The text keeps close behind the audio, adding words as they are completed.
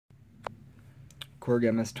Korg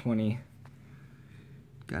MS-20.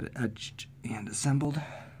 Got it etched and assembled.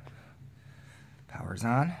 Power's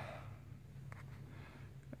on.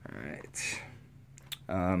 Alright.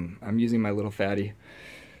 I'm using my little fatty.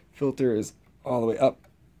 Filter is all the way up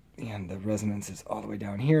and the resonance is all the way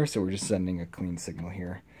down here, so we're just sending a clean signal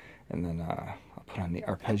here. And then I'll put on the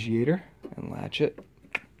arpeggiator and latch it.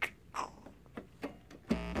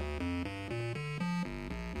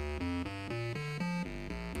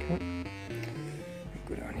 Okay.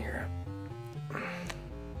 Go down here.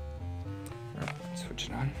 Switch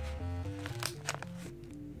it on.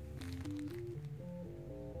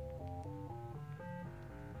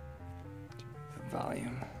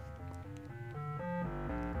 Volume.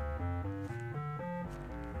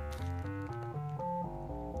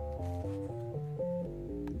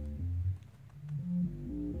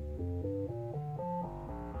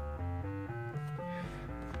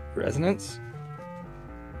 Resonance.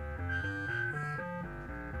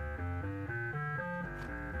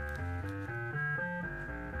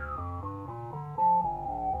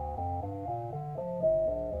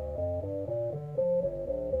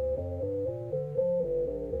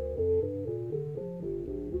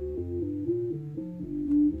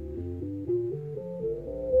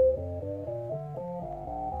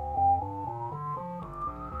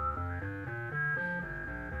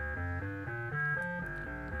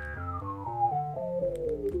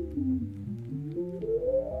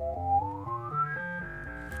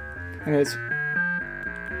 Anyways,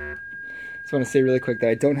 just want to say really quick that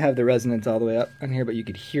I don't have the resonance all the way up on here, but you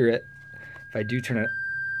could hear it. If I do turn it,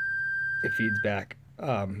 it feeds back,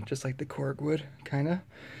 just like the Korg would, kind of.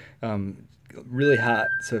 Really hot,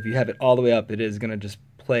 so if you have it all the way up, it is going to just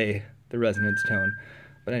play the resonance tone.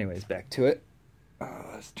 But anyways, back to it.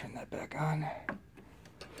 Let's turn that back on.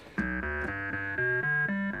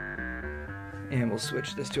 And we'll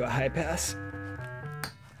switch this to a high pass.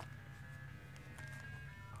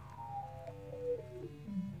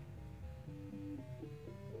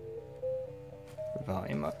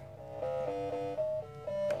 Volume up.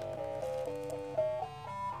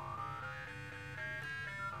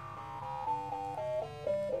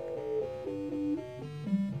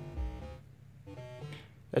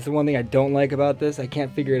 That's the one thing I don't like about this. I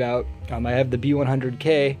can't figure it out. I have the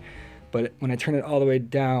B100K, but when I turn it all the way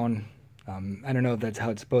down, I don't know if that's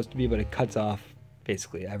how it's supposed to be, but it cuts off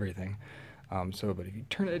basically everything. But if you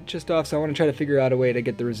turn it just off, so I want to try to figure out a way to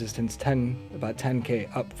get the resistance about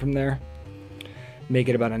 10K up from there. Make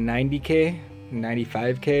it about a 90K,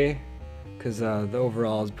 95K, because the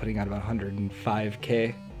overall is putting out about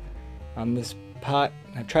 105K on this pot.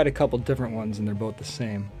 I've tried a couple different ones and they're both the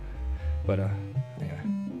same, but anyway,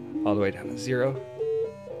 all the way down to 0.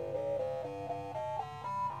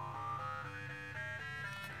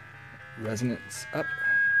 Resonance up,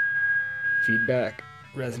 feedback,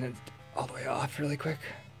 resonance all the way off really quick.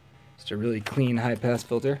 Just a really clean high pass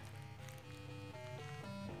filter.